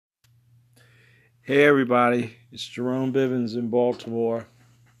Hey everybody, it's Jerome Bivens in Baltimore,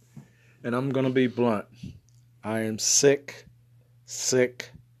 and I'm going to be blunt. I am sick,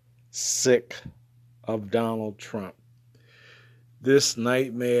 sick, sick of Donald Trump. This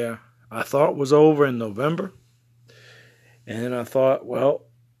nightmare I thought was over in November, and I thought, well,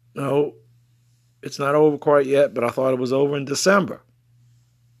 no, it's not over quite yet, but I thought it was over in December.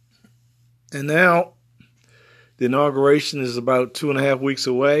 And now the inauguration is about 2.5 weeks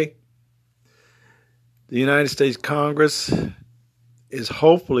away. The United States Congress is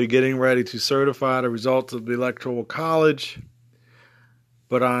hopefully getting ready to certify the results of the Electoral College,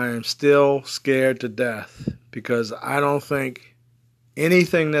 but I am still scared to death because I don't think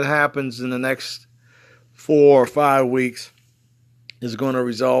anything that happens in the next 4 or 5 weeks is going to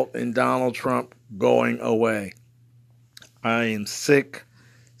result in Donald Trump going away. I am sick,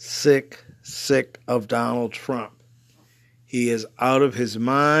 sick, sick of Donald Trump. He is out of his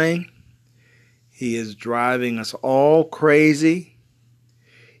mind. He is driving us all crazy.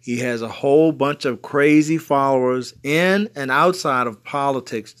 He has a whole bunch of crazy followers in and outside of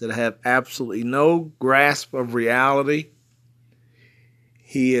politics that have absolutely no grasp of reality.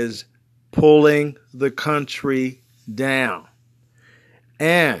 He is pulling the country down.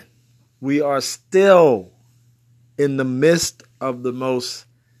 And we are still in the midst of the most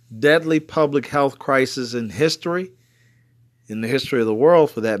deadly public health crisis in history, in the history of the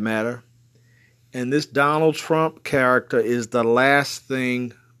world for that matter. And this Donald Trump character is the last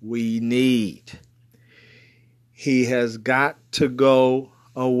thing we need. He has got to go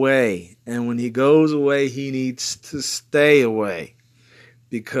away. And when he goes away, he needs to stay away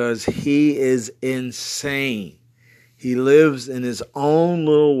because he is insane. He lives in his own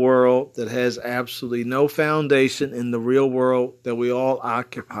little world that has absolutely no foundation in the real world that we all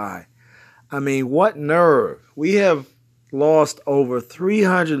occupy. I mean, what nerve. We have lost over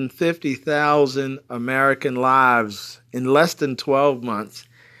 350,000 American lives in less than 12 months.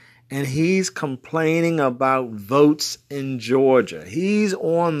 And he's complaining about votes in Georgia. He's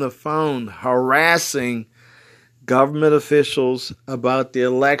on the phone harassing government officials about the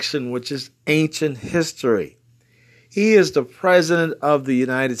election, which is ancient history. He is the president of the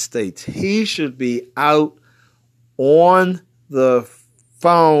United States. He should be out on the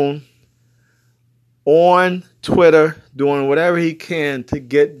phone, on Twitter, doing whatever he can to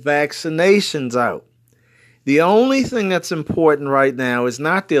get vaccinations out. The only thing that's important right now is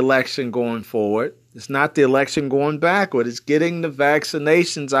not the election going forward. It's not the election going backward. It's getting the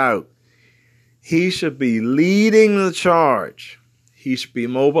vaccinations out. He should be leading the charge. He should be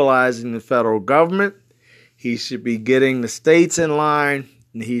mobilizing the federal government. He should be getting the states in line.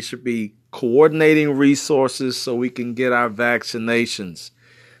 And he should be coordinating resources so we can get our vaccinations.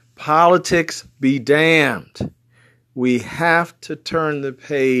 Politics be damned. We have to turn the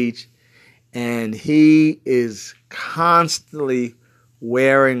page, and he is constantly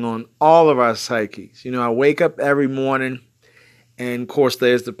wearing on all of our psyches. You know, I wake up every morning, and of course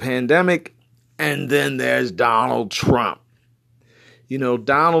there's the pandemic, and then there's Donald Trump. You know,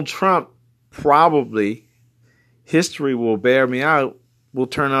 Donald Trump probably, history will bear me out, will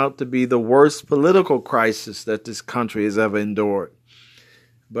turn out to be the worst political crisis that this country has ever endured.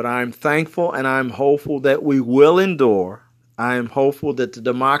 But I'm thankful and I'm hopeful that we will endure. I am hopeful that the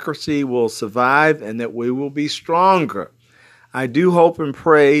democracy will survive and that we will be stronger. I do hope and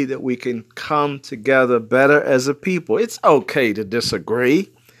pray that we can come together better as a people. It's okay to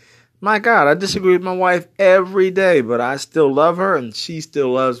disagree. My God, I disagree with my wife every day, but I still love her and she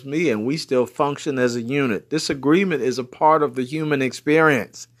still loves me and we still function as a unit. Disagreement is a part of the human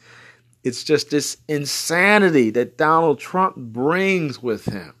experience. It's just this insanity that Donald Trump brings with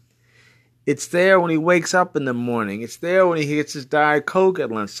him. It's there when he wakes up in the morning. It's there when he gets his Diet Coke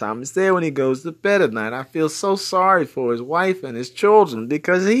at lunchtime. It's there when he goes to bed at night. I feel so sorry for his wife and his children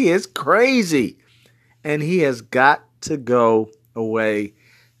because he is crazy. And he has got to go away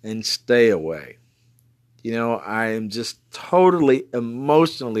and stay away. You know, I am just totally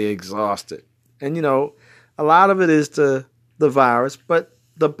emotionally exhausted. And, you know, a lot of it is the virus, but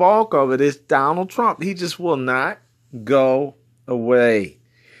the bulk of it is Donald Trump. He just will not go away.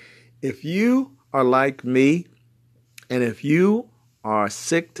 If you are like me, and if you are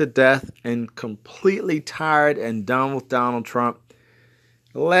sick to death and completely tired and done with Donald Trump,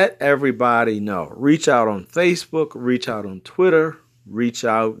 let everybody know. Reach out on Facebook, reach out on Twitter, reach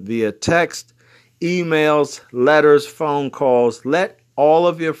out via text, emails, letters, phone calls. Let all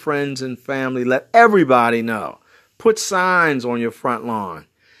of your friends and family, let everybody know. Put signs on your front lawn.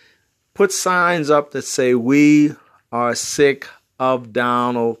 Put signs up that say, "We are sick of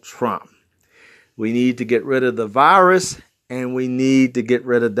Donald Trump." We need to get rid of the virus and we need to get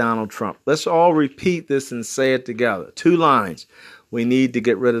rid of Donald Trump. Let's all repeat this and say it together. 2 lines. We need to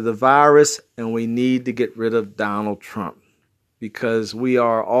get rid of the virus, and we need to get rid of Donald Trump, because we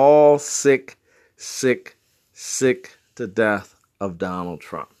are all sick to death of Donald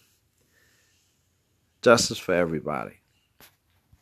Trump. Justice for everybody.